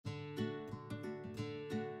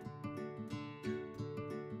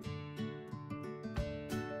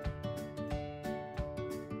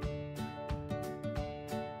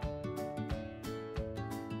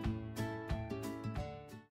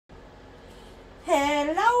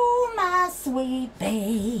Hello, my sweet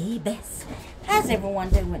babies. How's everyone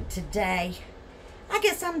doing today? I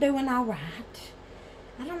guess I'm doing all right.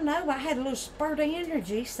 I don't know. I had a little spurt of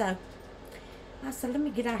energy, so I said, let me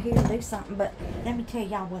get out here and do something. But let me tell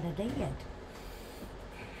y'all what I did.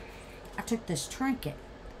 I took this trivet.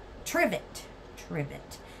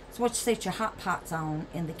 It's what you set your hot pots on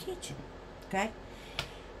in the kitchen, okay?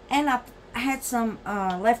 And I had some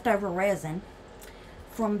leftover resin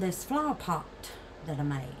from this flower pot that I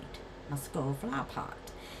made, my skull flower pot.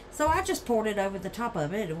 So I just poured it over the top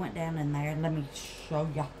of it. It went down in there, and let me show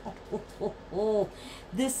y'all.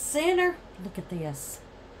 This center, look at this.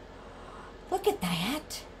 Look at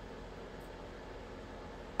that.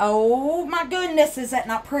 Oh my goodness, is that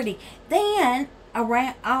not pretty? Then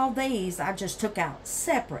around all these, I just took out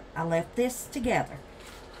separate. I left this together.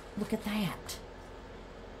 Look at that.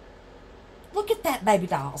 Look at that baby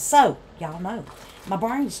doll. So, y'all know, my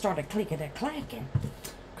brain started clicking and clacking.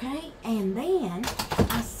 Okay, and then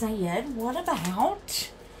I said, what about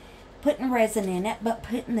putting resin in it, but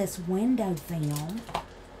putting this window film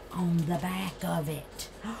on the back of it?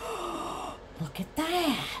 Look at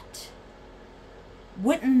that.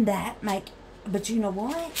 Wouldn't that make, but you know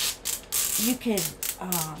what? You could,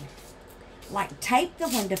 like, tape the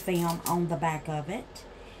window film on the back of it,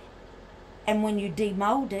 and when you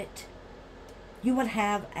demold it, you would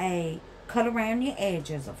have a cut around your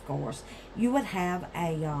edges, of course. You would have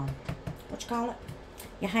a, what you call it?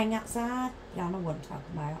 You hang outside. Y'all know what I'm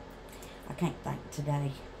talking about. I can't think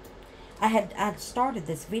today. I started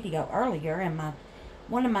this video earlier, and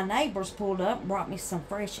one of my neighbors pulled up and brought me some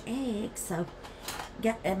fresh eggs. So,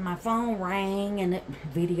 and my phone rang, and the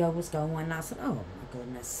video was going. I said, oh my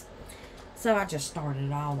goodness. So I just started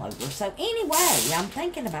it all over. So anyway, I'm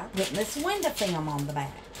thinking about putting this window film on the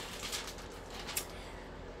back.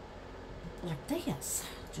 Like this.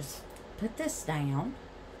 Just put this down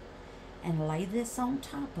and lay this on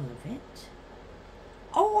top of it,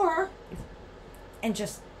 and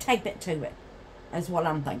just tape it to it, is what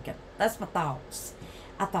I'm thinking. That's my thoughts.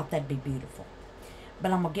 I thought that'd be beautiful,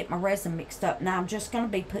 but I'm gonna get my resin mixed up. Now I'm just gonna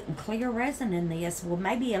be putting clear resin in this, well,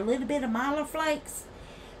 maybe a little bit of Mylar flakes,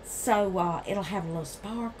 so it'll have a little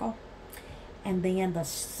sparkle, and then the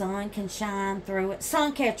sun can shine through it.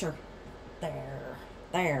 Sun catcher.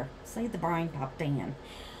 There. See, the brain popped in.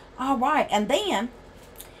 All right, and then,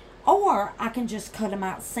 or I can just cut them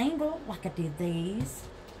out single, like I did these.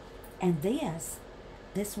 And this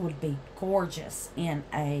would be gorgeous in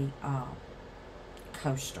a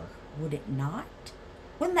coaster, would it not?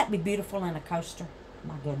 Wouldn't that be beautiful in a coaster?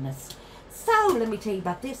 My goodness. So, let me tell you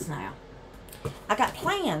about this now. I got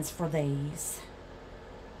plans for these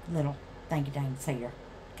little thingy-dangs here,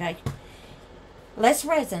 okay? Les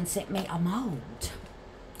Resin sent me a mold.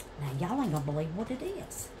 Now, y'all ain't gonna believe what it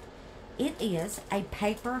is. It is a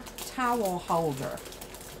paper towel holder.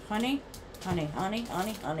 Honey. I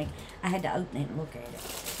had to open it and look at it.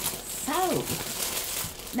 So,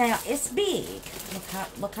 now it's big.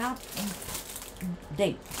 Look how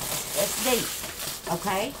deep. It's deep.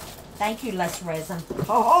 Okay? Thank you, Les Resin.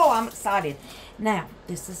 Oh, I'm excited. Now,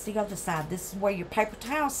 this is the other side. This is where your paper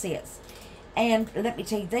towel sits. And let me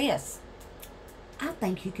tell you this. I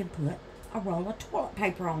think you can put a roll of toilet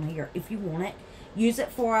paper on here if you want it. Use it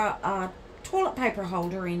for a toilet paper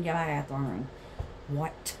holder in your bathroom.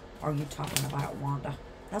 What are you talking about, Wanda?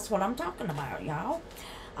 That's what I'm talking about, y'all.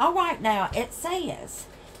 All right, now it says,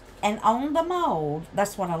 and on the mold,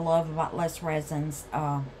 that's what I love about Les Resin's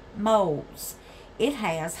molds. It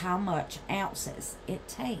has how much ounces it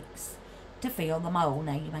takes to fill the mold.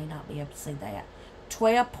 Now, you may not be able to see that.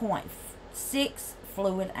 12.6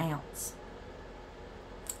 fluid ounce.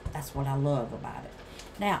 That's what I love about it.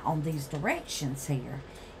 Now, on these directions here,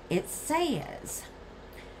 it says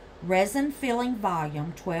resin filling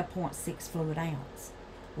volume 12.6 fluid ounce.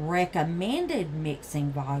 Recommended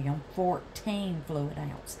mixing volume 14 fluid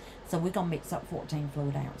ounce. So we're going to mix up 14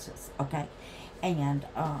 fluid ounces, okay? And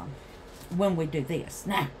when we do this.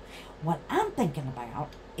 Now, what I'm thinking about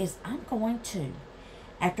is I'm going to,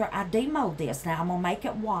 after I demold this, now I'm going to make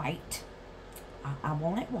it white. I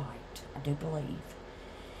want it white, I do believe.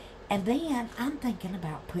 And then I'm thinking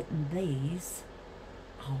about putting these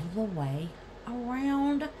all the way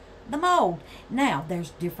around the mold. Now,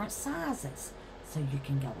 there's different sizes. So you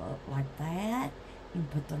can go up like that. You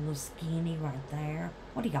can put the little skinny right there.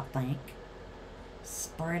 What do y'all think?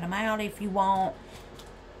 Spread them out if you want.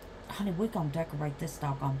 Honey, we're going to decorate this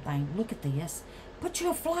doggone thing. Look at this. Put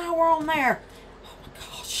your flower on there. Oh, my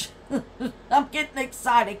gosh. I'm getting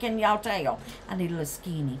excited. Can y'all tell? I need a little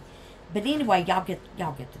skinny. But anyway, y'all get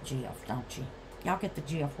the gif, don't you? Y'all get the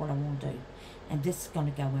gif what I want to do. And this is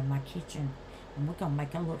going to go in my kitchen. And we're going to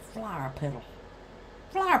make a little flower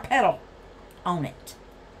petal on it.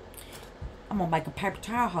 I'm going to make a paper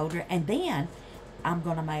towel holder, and then I'm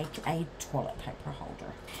going to make a toilet paper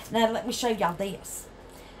holder. Now, let me show y'all this.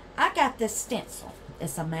 I got this stencil.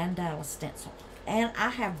 It's a mandala stencil. And I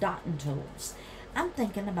have dotting tools. I'm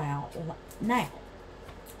thinking about, now,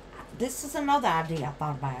 this is another idea I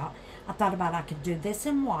thought about. I thought about I could do this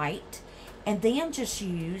in white, and then just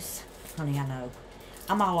use, honey, I know,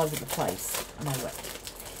 I'm all over the place. I know it.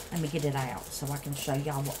 Let me get it out so I can show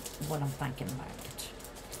y'all what I'm thinking about.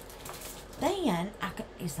 Then,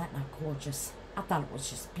 is that not gorgeous? I thought it was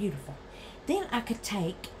just beautiful. Then I could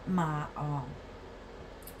take my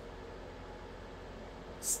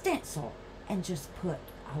stencil and just put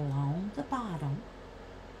along the bottom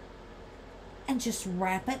and just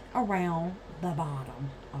wrap it around the bottom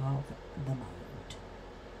of the mold.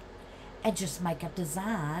 And just make a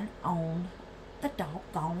design on the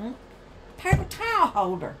doggone paper towel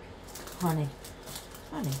holder. Honey.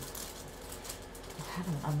 I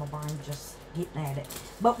don't know, my brain just getting at it.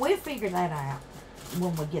 But we'll figure that out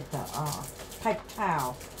when we get the paper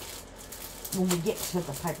towel. When we get to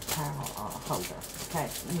the paper towel holder. Okay,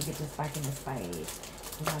 let me get this back in this bag.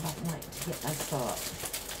 Because I don't want it to get messed up.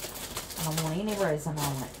 I don't want any resin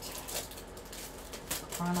on it.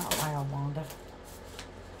 Crying out loud, Wanda.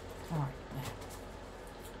 Alright,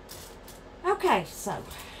 now. Okay, so,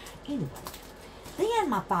 anyway. Then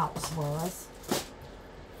my thoughts was,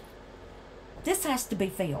 this has to be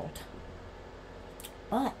filled.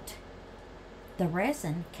 But the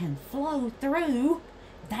resin can flow through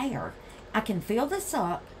there. I can fill this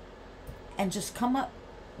up and just come up,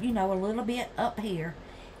 you know, a little bit up here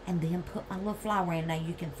and then put my little flower in there.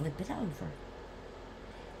 You can flip it over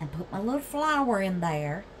and put my little flower in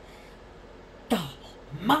there.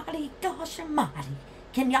 Gosh almighty.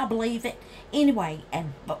 Can y'all believe it? Anyway,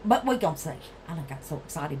 but we're going to see. I done got so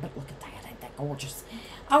excited, but look at that. Ain't that gorgeous?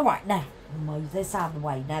 All right, now, move this out of the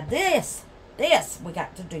way. Now, this we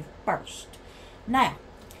got to do first. Now,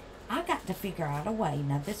 I got to figure out a way.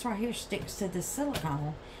 Now, this right here sticks to the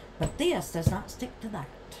silicone, but this does not stick to that.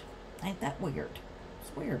 Ain't that weird?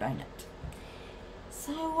 It's weird, ain't it?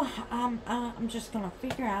 So, I'm just going to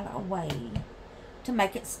figure out a way to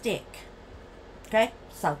make it stick. Okay?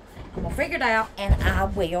 So, I'm going to figure it out, and I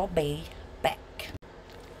will be back.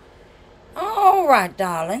 All right,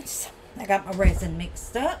 darlings. I got my resin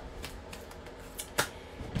mixed up.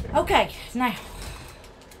 Okay, now,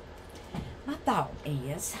 my thought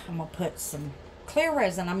is I'm going to put some clear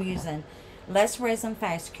resin. I'm using Less Resin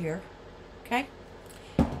Fast Cure. Okay?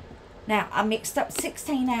 Now, I mixed up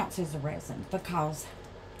 16 ounces of resin because,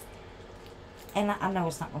 and I know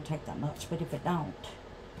it's not going to take that much, but if it don't,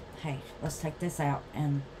 hey, let's take this out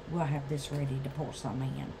and we'll have this ready to pour some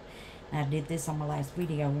in. Now, I did this on my last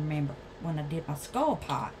video, remember, when I did my skull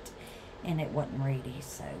pot, and it wasn't ready,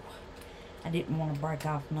 so I didn't want to break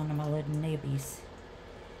off none of my little nibbies.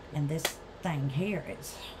 And this thing here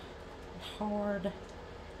is hard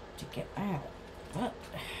to get out, but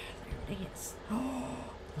there it is. Oh,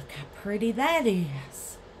 look how pretty that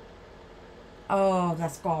is. Oh,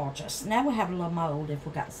 that's gorgeous. Now we have a little mold if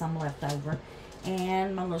we got some left over.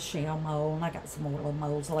 And my little shell mold. And I got some more little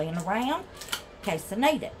molds laying around in case I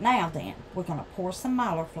need it. Now then, we're going to pour some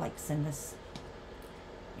Mylar flakes in this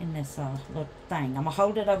little thing. I'm going to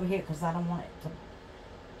hold it over here because I don't want it to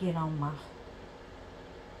get on my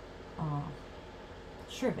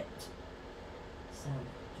trivet. So,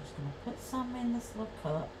 just going to put some in this little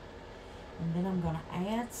cup. And then I'm going to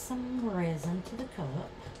add some resin to the cup.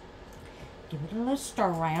 Give it a little stir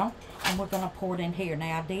around. And we're going to pour it in here.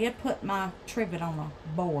 Now, I did put my trivet on a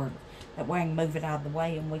board. That way I can move it out of the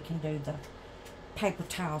way and we can do the paper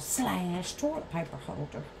towel / toilet paper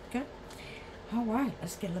holder. Okay? Alright,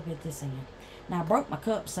 let's get a little bit of this in. Now, I broke my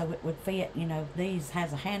cup so it would fit. You know, these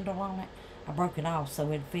has a handle on it. I broke it off so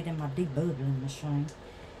it'd fit in my debubbling machine.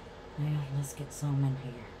 Now, let's get some in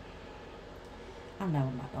here. I know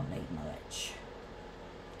I'm not going to need much.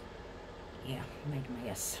 Yeah, made a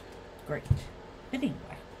mess. Great. But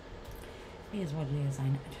anyway, it is what it is,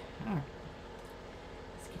 ain't it? Alright.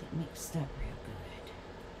 Let's get it mixed up real good.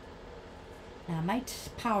 Now, I may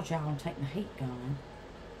pause y'all and take my heat gun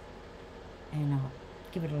and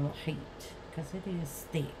give it a little heat because it is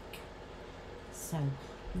thick. So,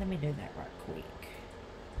 let me do that right quick.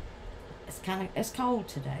 It's cold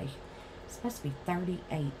today. It's supposed to be 38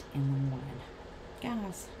 in the morning.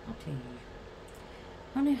 Guys, I'll tell you.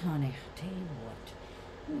 Honey, I'll tell you what.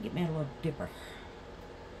 Let me get me a little dipper.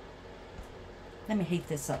 Let me heat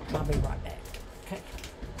this up and I'll be right back. Okay.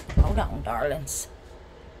 Hold on, darlings.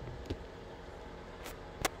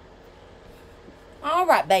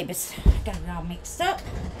 Alright, babies. got it all mixed up.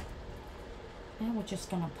 Now we're just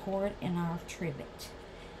going to pour it in our trivet.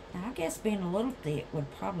 Now I guess being a little thick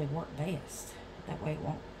would probably work best. That way it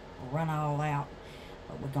won't run all out.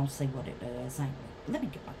 But we're going to see what it does, ain't we? Let me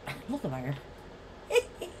get my, look at there.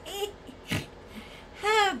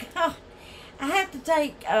 Oh God. I have to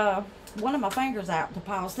take one of my fingers out to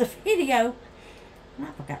pause the video. And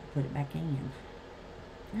I forgot to put it back in.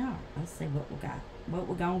 Alright, let's see what we got. What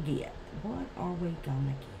we're going to get. What are we going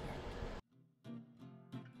to get?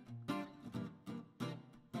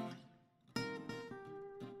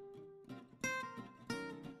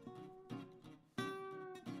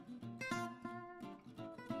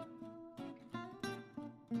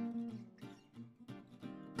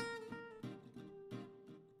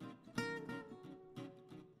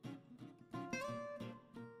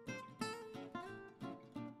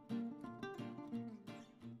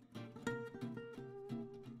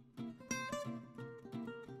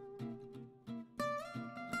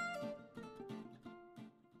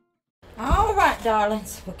 All right,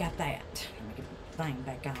 darlings, we got that. Let me get the thing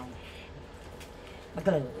back on. My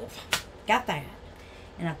glove. Got that.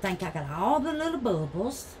 And I think I got all the little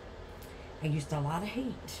bubbles. I used a lot of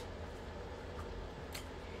heat.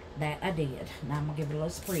 That I did. Now I'm going to give it a little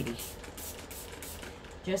spready.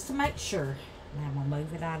 Just to make sure. Now I'm going to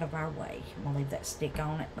move it out of our way. I'm going to leave that stick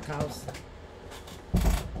on it because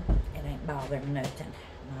it ain't bothering nothing.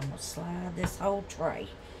 And I'm going to slide this whole tray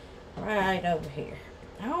right over here.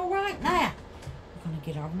 All right, now we're going to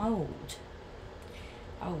get our mold.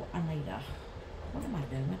 Oh, I need a, what am I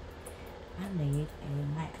doing? I need a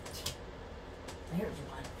mat. Here's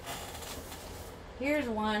one. Here's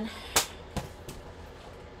one.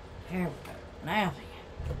 There we go. Now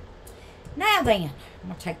then, I'm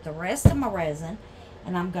going to take the rest of my resin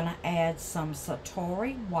and I'm going to add some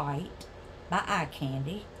Satori White by Eye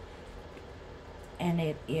Candy. And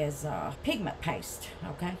it is pigment paste,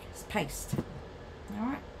 okay? It's paste.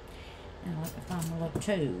 Alright, now let me find my little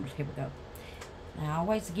tool. Here we go. Now I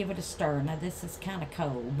always give it a stir. Now this is kind of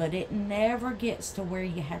cold, but it never gets to where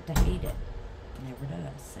you have to heat it. Never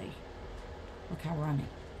does, see? Look how runny.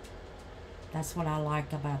 That's what I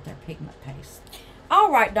like about their pigment paste.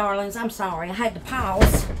 Alright, darlings, I'm sorry. I had to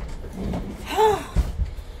pause.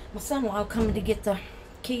 My son-in-law coming to get the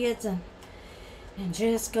kids and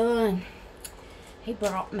Jessica, and he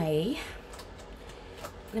brought me.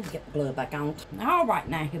 Let me get the glue back on. All right,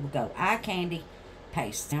 now here we go. Eye candy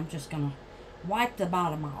paste. I'm just going to wipe the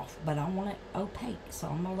bottom off, but I want it opaque, so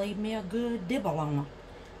I'm going to leave me a good dibble on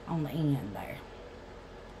the end there.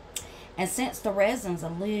 And since the resin's a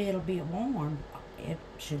little bit warm, it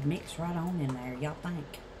should mix right on in there. Y'all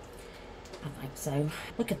think? I think so.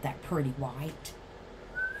 Look at that pretty white.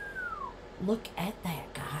 Look at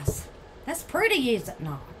that, guys. That's pretty, is it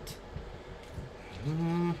not?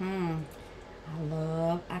 Mm-hmm. I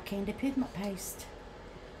love Eye Candy pigment paste.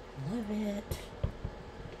 Love it.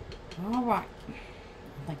 Alright.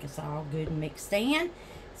 I think it's all good and mixed in.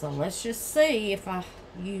 So let's just see if I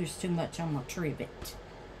use too much on my trivet.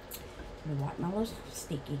 Let me wipe my little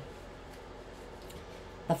sticky.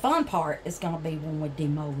 The fun part is going to be when we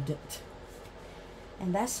demold it.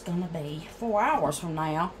 And that's going to be 4 hours from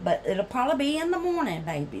now. But it'll probably be in the morning,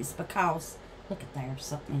 babies. Because, look at there's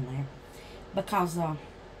something in there. Because,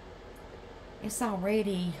 it's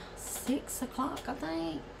already 6 o'clock, I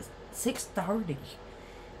think. 6:30.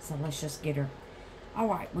 So let's just get her.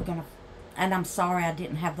 Alright, we're going to... And I'm sorry I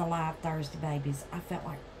didn't have the live Thursday, babies. I felt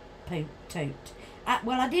like poop toot.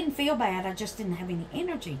 Well, I didn't feel bad. I just didn't have any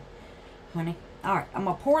energy, honey. Alright, I'm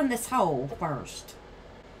going to pour in this hole first.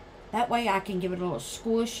 That way I can give it a little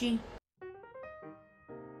squishy.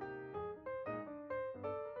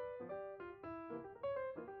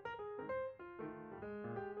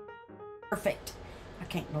 Perfect. I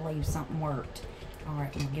can't believe something worked.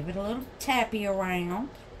 Alright, I'm going to give it a little tappy around.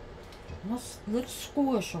 Little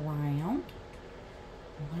squish around.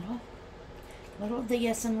 A little of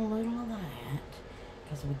this and a little of that.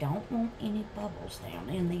 Because we don't want any bubbles down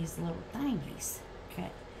in these little thingies. Okay.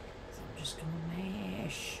 So I'm just going to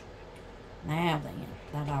mash. Now then,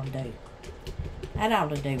 that ought to do. That ought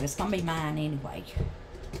to do. It's going to be mine anyway.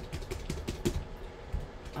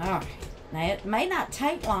 Alright. Now, it may not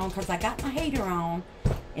take long because I got my heater on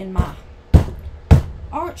in my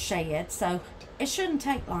art shed, so it shouldn't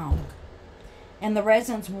take long. And the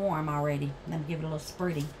resin's warm already. Let me give it a little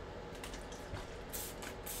spready.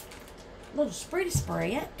 A little spready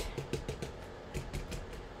spread.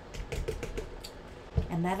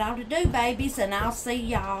 And that ought to do, babies. And I'll see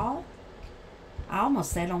y'all. I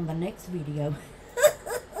almost said on the next video.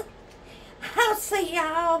 I'll see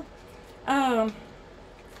y'all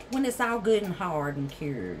when it's all good and hard and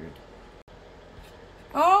cured.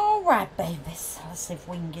 Alright, babies. Let's see if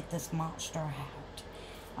we can get this monster out.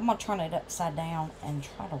 I'm going to turn it upside down and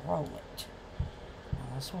try to roll it. Now,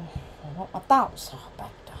 that's what my thoughts are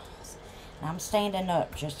about this. Now, I'm standing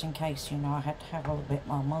up just in case, you know, I have to have a little bit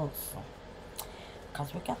more muscle.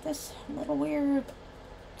 Because we got this little weird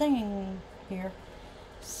thing here.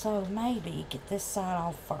 So, maybe get this side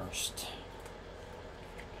off first.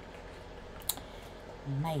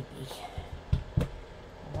 Maybe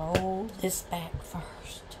roll this back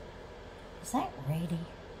first. Is that ready?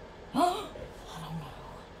 I don't know.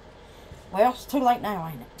 Well, it's too late now,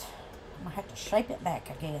 ain't it? I'm gonna have to shape it back,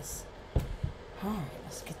 I guess. Alright,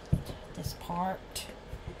 let's get this part.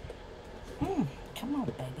 Come on,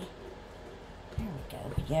 baby. There we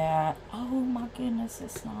go. Yeah. Oh my goodness,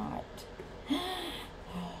 it's not.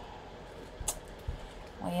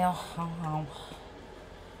 Well, hold on.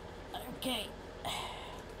 Okay.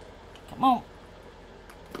 Come on.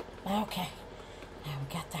 Okay. Now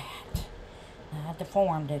we got that. I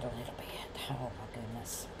deformed it a little bit. Oh my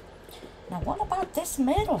goodness. Now what about this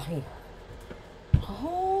middle here?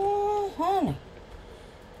 Oh, honey.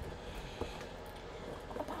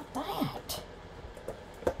 What about that?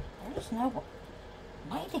 There's no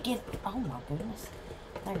way to get... Oh my goodness.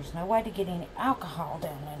 There's no way to get any alcohol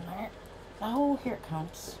down in there. Oh, here it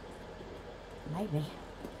comes. Maybe.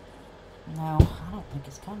 No, I don't think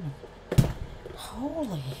it's coming.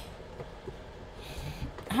 Holy.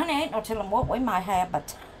 Honey, ain't no telling what we might have by the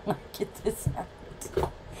time I get this out.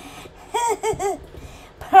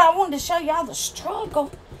 But I wanted to show y'all the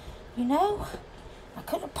struggle. You know, I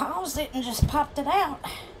could have paused it and just popped it out.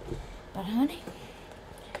 But honey,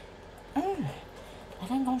 that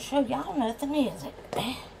ain't gonna show y'all nothing, is it?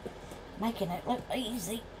 Making it look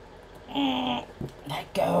easy.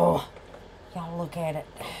 Let go. Y'all look at it.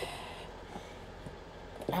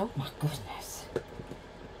 Oh my goodness.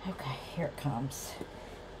 Okay, here it comes.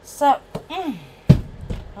 So, oh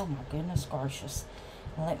my goodness gracious.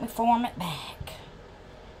 Let me form it back.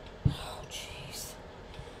 Oh jeez.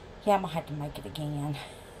 Yeah, I'm gonna have to make it again.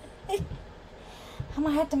 I'm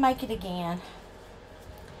gonna have to make it again.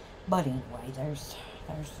 But anyway, there's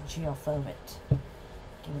the gif of it.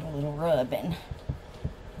 Give it a little rubbing.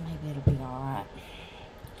 Maybe it'll be alright.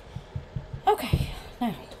 Okay,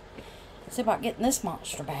 now, let's see about getting this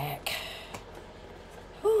monster back.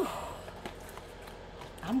 Whew.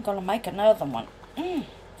 I'm going to make another one. And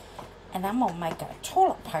I'm going to make a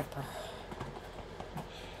toilet paper.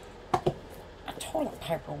 A toilet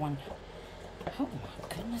paper one. Oh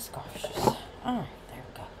my goodness gracious. Alright, there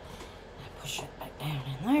we go. Now push it back down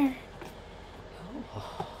in there.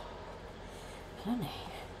 Oh, honey.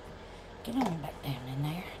 Get on back down in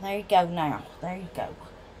there. There you go now. There you go.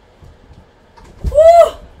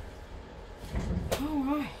 Woo!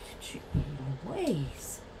 Alright. Gee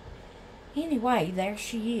Louise. Anyway, there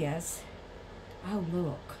she is. Oh,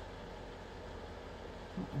 look.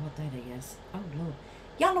 I don't know what that is. Oh, look.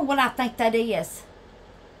 Y'all know what I think that is?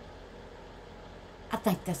 I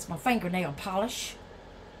think that's my fingernail polish.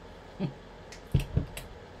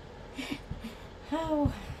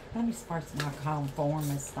 Oh, let me spray some alcohol and form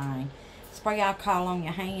this thing. Spray alcohol on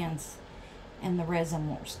your hands and the resin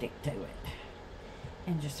won't stick to it.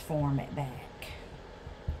 And just form it back.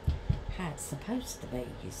 How it's supposed to be,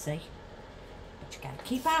 you see. But you gotta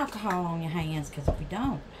keep alcohol on your hands, because if you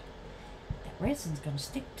don't, that resin's gonna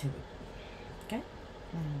stick to it. Okay?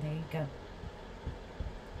 And there you go.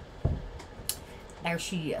 There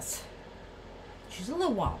she is. She's a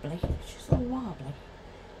little wobbly. She's a little wobbly.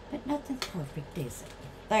 But nothing's perfect, is it?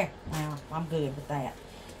 There. Now, I'm good with that.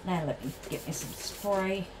 Now, let me get me some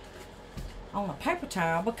spray on a paper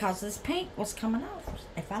towel, because this pink was coming off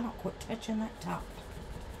if I don't quit touching that top.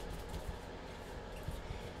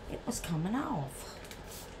 It was coming off.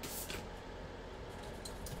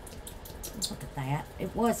 Look at that.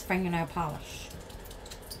 It was fingernail polish.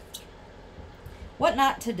 What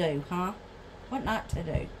not to do, huh? What not to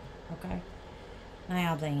do. Okay.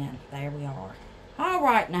 Now then, there we are. All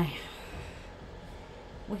right now.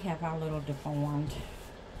 We have our little deformed,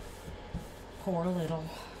 poor little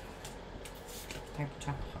paper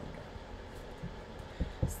towel holder.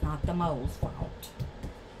 It's not the mold's fault.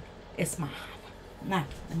 It's mine. Now,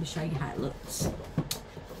 let me show you how it looks.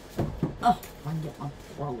 Oh, I can get my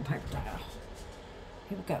roll of paper towel.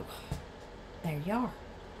 Here we go. There you are.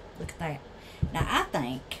 Look at that. Now, I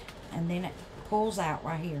think, and then it pulls out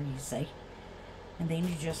right here, you see. And then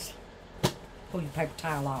you just pull your paper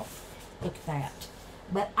towel off. Look at that.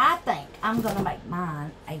 But I think I'm going to make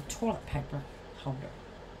mine a toilet paper holder.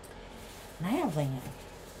 Now then,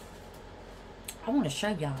 I want to show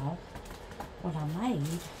y'all what I made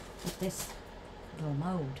with this little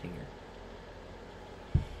mold here.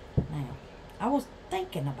 Now, I was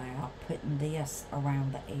thinking about putting this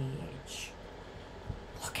around the edge.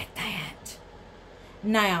 Look at that.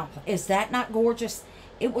 Now, is that not gorgeous?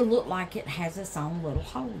 It would look like it has its own little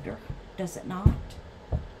holder. Does it not?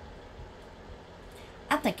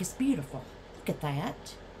 I think it's beautiful. Look at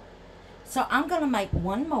that. So I'm going to make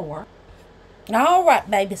one more. All right,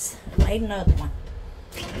 babies. Made another one.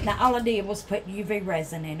 Now, all I did was put UV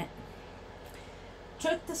resin in it.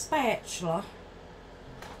 Took the spatula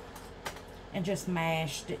and just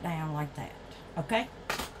mashed it down like that. Okay?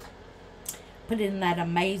 Put in that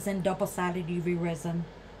amazing double-sided UV resin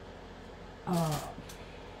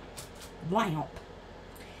lamp.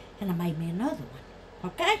 And I made me another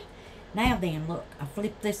one. Okay? Now then, look. I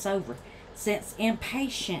flipped this over. Since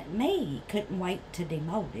impatient me couldn't wait to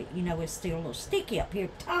demold it. You know, it's still a little sticky up here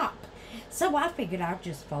top. So I figured I'd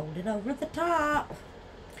just fold it over the top.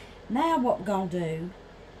 Now what we're going to do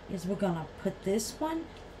is we're going to put this one.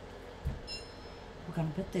 We're going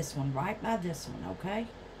to put this one right by this one, okay?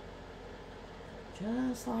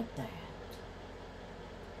 Just like that.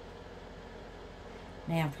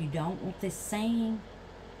 Now, if you don't want this seam,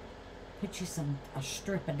 put you a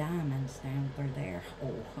strip of diamonds down through there.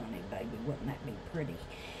 Oh, honey, baby, wouldn't that be pretty?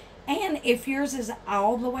 And if yours is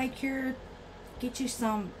all the way cured, get you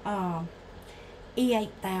some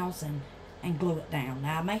E8000 and glue it down.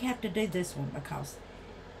 Now, I may have to do this one because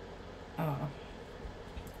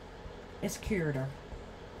it's cured.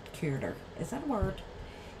 Is that a word?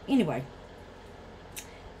 Anyway,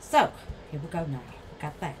 so here we go now.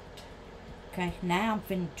 Got that. Okay, now I'm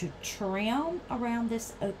finna to trim around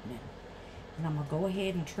this opening. And I'm going to go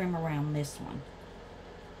ahead and trim around this one.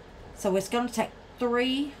 So it's going to take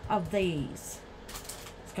 3 of these.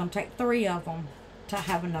 It's going to take 3 of them to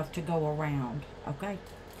have enough to go around. Okay?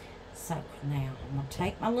 So now I'm going to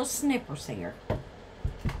take my little snippers here.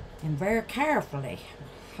 And very carefully,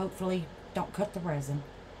 hopefully don't cut the resin.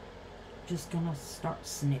 Just going to start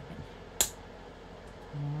snipping.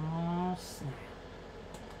 Oh, snap.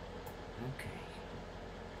 Okay.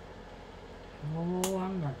 Oh,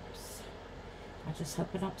 I'm nervous. I just hope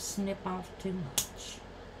I don't snip off too much.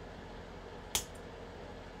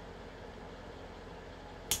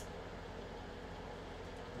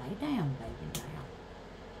 Lay down, baby, now.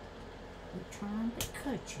 We're trying to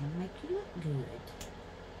cut you and make you look good.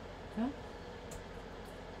 Okay?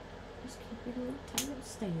 Just keep it a little tight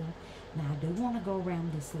still. Now, I do want to go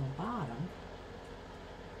around this little bottom.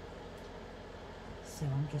 So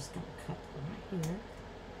I'm just going to cut right here.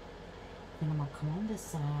 Then I'm going to come on this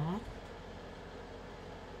side.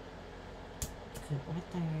 Cut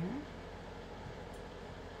right there.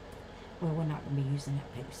 Well, we're not going to be using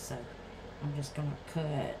that piece, so I'm just going to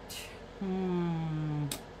cut. I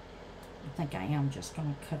think I am just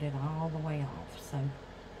going to cut it all the way off, so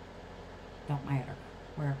don't matter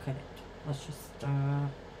where I cut it. Let's just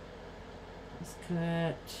let's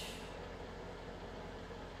cut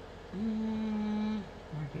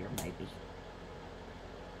right here maybe.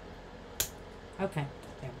 Okay,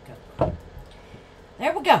 there we go.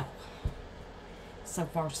 There we go. So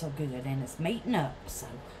far so good, and it's meeting up, so.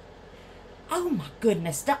 Oh my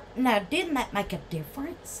goodness, now didn't that make a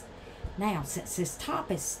difference? Now, since this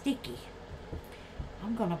top is sticky,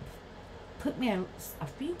 I'm going to put me a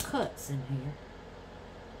few cuts in here.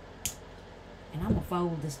 And I'm going to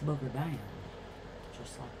fold this booger down.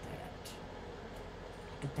 Just like that.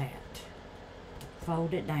 Look at that.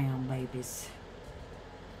 Fold it down, babies.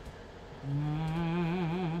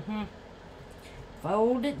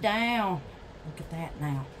 Fold it down. Look at that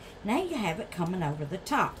now. Now you have it coming over the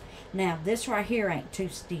top. Now, this right here ain't too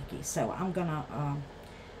sticky, so I'm going to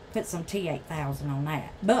put some T8000 on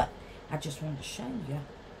that. But I just wanted to show you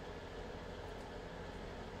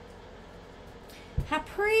how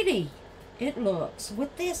pretty it looks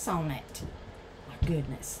with this on it. My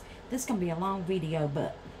goodness. This is going to be a long video,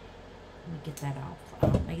 but let me get that off. I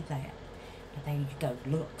don't need that. But there you go.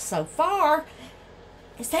 Look, so far,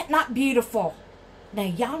 is that not beautiful? Now,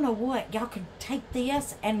 y'all know what? Y'all could take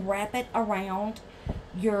this and wrap it around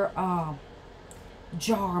your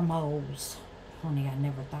jar molds. Honey, I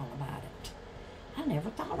never thought about it. I never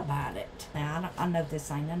thought about it. Now, I know this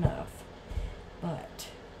ain't enough, but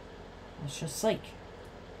let's just see.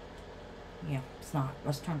 Yeah, it's not.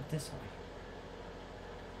 Let's turn it this way.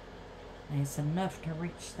 And it's enough to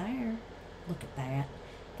reach there. Look at that.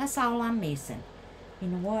 That's all I'm missing. You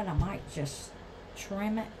know what? I might just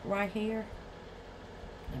trim it right here.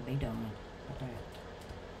 And be done with that.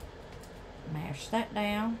 Mash that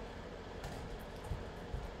down.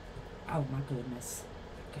 Oh my goodness.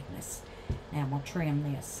 Goodness. Now I'm going to trim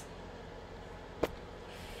this.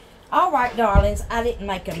 All right, darlings, I didn't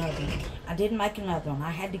make another one. I didn't make another one.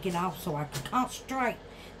 I had to get off so I could concentrate.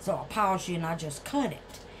 So I paused you and I just cut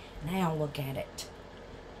it. Now look at it.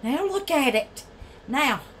 Now look at it.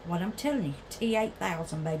 Now, what I'm telling you,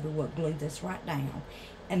 T8000, baby, will glue this right down.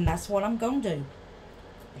 And that's what I'm going to do.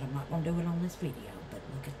 But I'm not going to do it on this video. But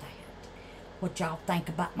look at that. What y'all think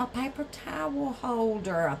about my paper towel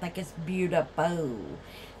holder? I think it's beautiful.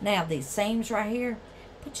 Now, these seams right here,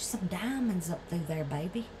 put you some diamonds up through there,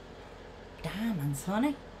 baby. Diamonds,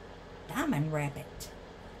 honey. Diamond rabbit.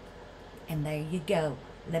 And there you go.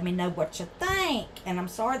 Let me know what you think. And I'm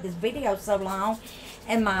sorry this video's so long.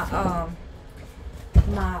 And my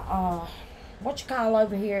what you call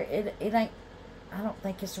over here, it ain't, I don't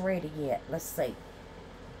think it's ready yet. Let's see.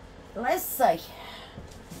 Let's see.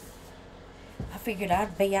 I figured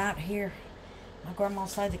I'd be out here. My grandma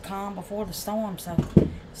said the calm before the storm, so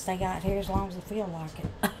stay out here as long as I feel like it.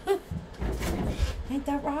 Ain't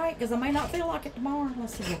that right? Because I may not feel like it tomorrow.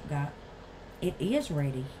 Let's see what we got. It is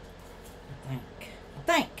ready, I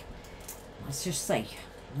think. Let's just see.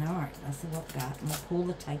 Alright, let's see what we got. I'm going to pull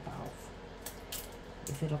the tape off.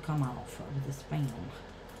 If it'll come off of this film.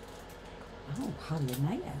 Oh, holy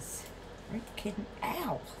mess. Are you kidding?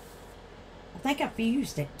 Ow. I think I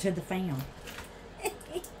fused it to the film.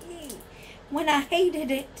 When I hated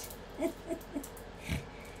it.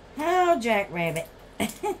 Oh, Jackrabbit.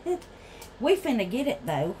 We finna get it,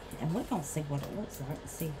 though. And we're going to see what it looks like.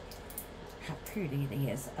 See how pretty it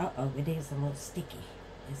is. Uh-oh, it is a little sticky.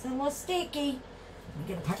 It's a little sticky. Let me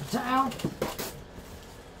get a paper towel. It's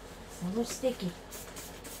a little sticky.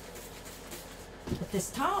 But this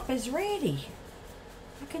top is ready.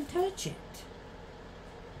 I can touch it.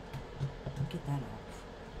 Get that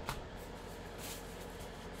off.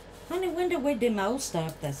 Honey, when do we do most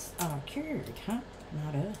stuff that's cured, huh?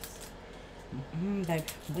 Not us. Baby,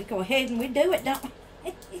 we go ahead and we do it, don't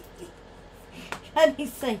we? Let me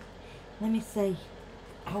see. Let me see.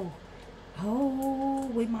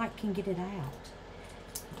 Oh, we might can get it out.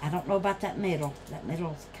 I don't know about that middle. That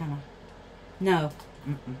middle's kind of... No.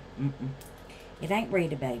 It ain't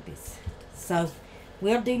ready, babies. So,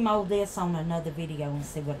 we'll demold this on another video and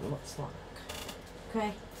see what it looks like.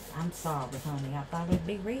 Okay? I'm sorry, honey. I thought it'd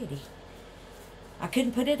be ready. I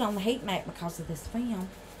couldn't put it on the heat mat because of this film.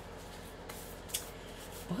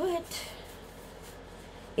 But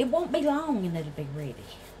it won't be long and it'll be ready.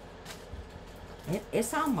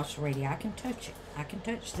 It's almost ready. I can touch it. I can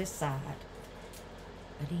touch this side.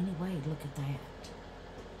 But anyway, look at that.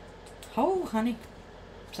 Oh, honey.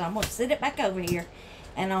 So I'm going to sit it back over here.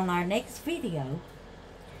 And on our next video,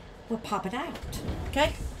 we'll pop it out.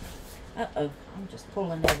 Okay? Uh-oh. I'm just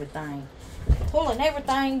pulling everything. Pulling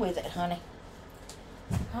everything with it, honey.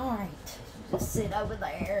 Alright. Just sit over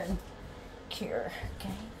there and cure.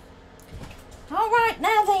 Okay? Alright,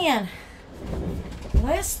 now then.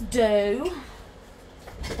 Let's do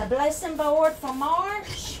the blessing board for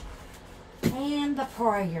March and the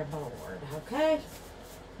prayer board. Okay?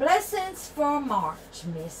 Blessings for March,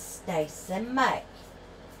 Miss Stacy May.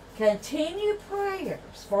 Continue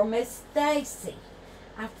prayers for Miss Stacy.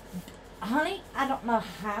 Honey, I don't know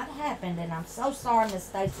how it happened, and I'm so sorry, Miss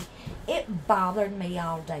Stacy. It bothered me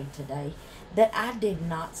all day today that I did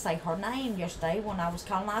not say her name yesterday when I was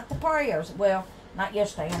calling out the prayers. Well, not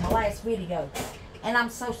yesterday, on the last video. And I'm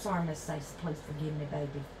so sorry, Miss Stacy. Please forgive me,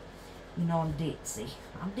 baby. You know I'm ditzy.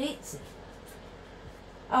 I'm ditzy.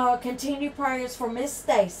 Continue prayers for Miss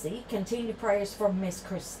Stacy. Continue prayers for Miss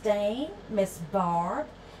Christine, Miss Barb,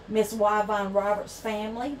 Miss Yvonne Roberts'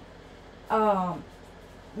 family,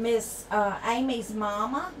 Miss Amy's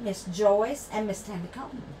mama, Miss Joyce, and Miss Tammy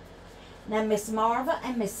Coleman. Now, Miss Marva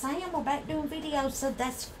and Miss Sam are back doing videos, so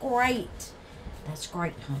that's great. That's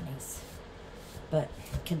great, honeys. But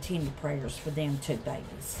continue prayers for them too,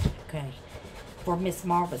 babies. Okay. For Miss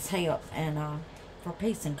Marva's health and for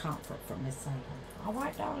peace and comfort for Miss Sam. All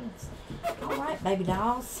right, darlings. All right, baby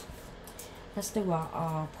dolls. Let's do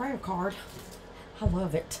a prayer card. I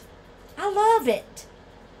love it. I love it.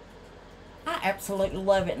 I absolutely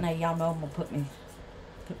love it. Now, y'all know I'm going to put me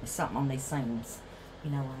something on these seams.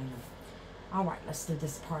 You know I am. All right, let's do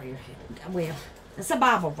this prayer. Well, it's a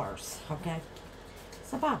Bible verse, okay?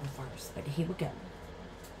 It's a Bible verse, but here we go.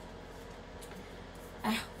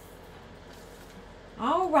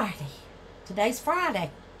 All righty. Today's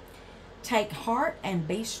Friday. Take heart and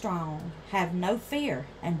be strong. Have no fear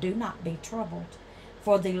and do not be troubled.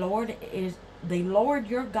 For the Lord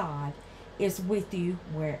your God is with you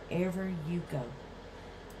wherever you go.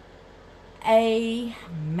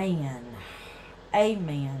 Amen.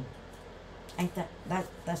 Amen. Ain't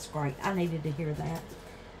that's great. I needed to hear that.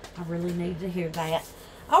 I really needed to hear that.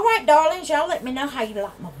 All right, right, darlings, y'all let me know how you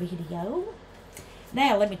like my video.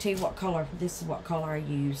 Now, let me tell you what color. This is what color I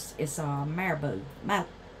used. It's Marabou.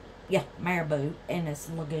 Marabou. And it's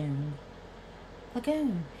Lagoon.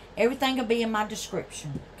 Lagoon. Everything will be in my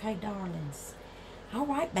description. Okay, darlings. All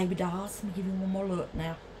right, baby dolls. Let me give you one more look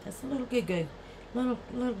now. That's a little goo-goo. Little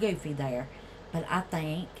goofy there. But I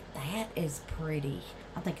think that is pretty.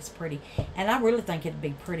 I think it's pretty. And I really think it'd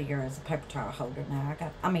be prettier as a paper towel holder now.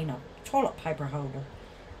 A toilet paper holder.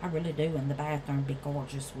 I really do. In the bathroom, it'd be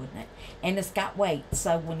gorgeous, wouldn't it? And it's got weight,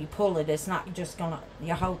 so when you pull it, it's not just gonna,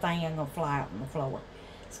 your whole thing ain't gonna fly out on the floor.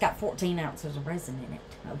 It's got 14 ounces of resin in it.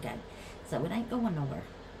 Okay, so it ain't going nowhere.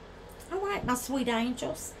 All right, my sweet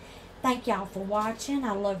angels. Thank y'all for watching.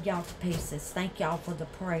 I love y'all to pieces. Thank y'all for the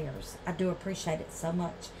prayers. I do appreciate it so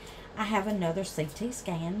much. I have another CT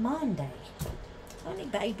scan Monday. Honey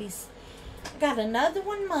babies. I got another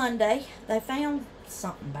one Monday. They found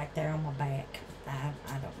something back there on my back.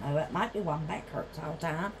 I don't know. It might be why my back hurts all the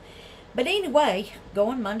time. But anyway,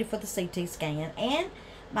 going Monday for the CT scan. And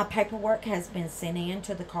my paperwork has been sent in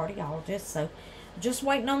to the cardiologist. So just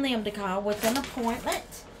waiting on them to call with an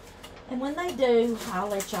appointment. And when they do, I'll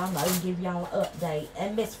let y'all know and give y'all an update.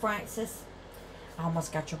 And Miss Francis, I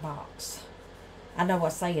almost got your box. I know I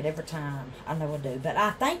say it every time. I know I do. But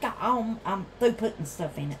I think I'm through putting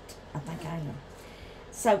stuff in it. I think I am.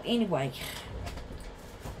 So anyway,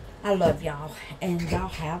 I love y'all. And y'all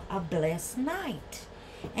have a blessed night.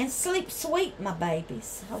 And sleep sweet, my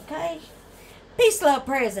babies. Okay? Peace, love,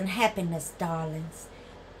 prayers, and happiness, darlings.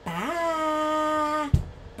 Bye.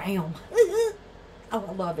 Bam. Oh,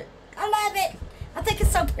 I love it. I love it. I think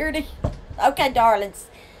it's so pretty. Okay, darlings.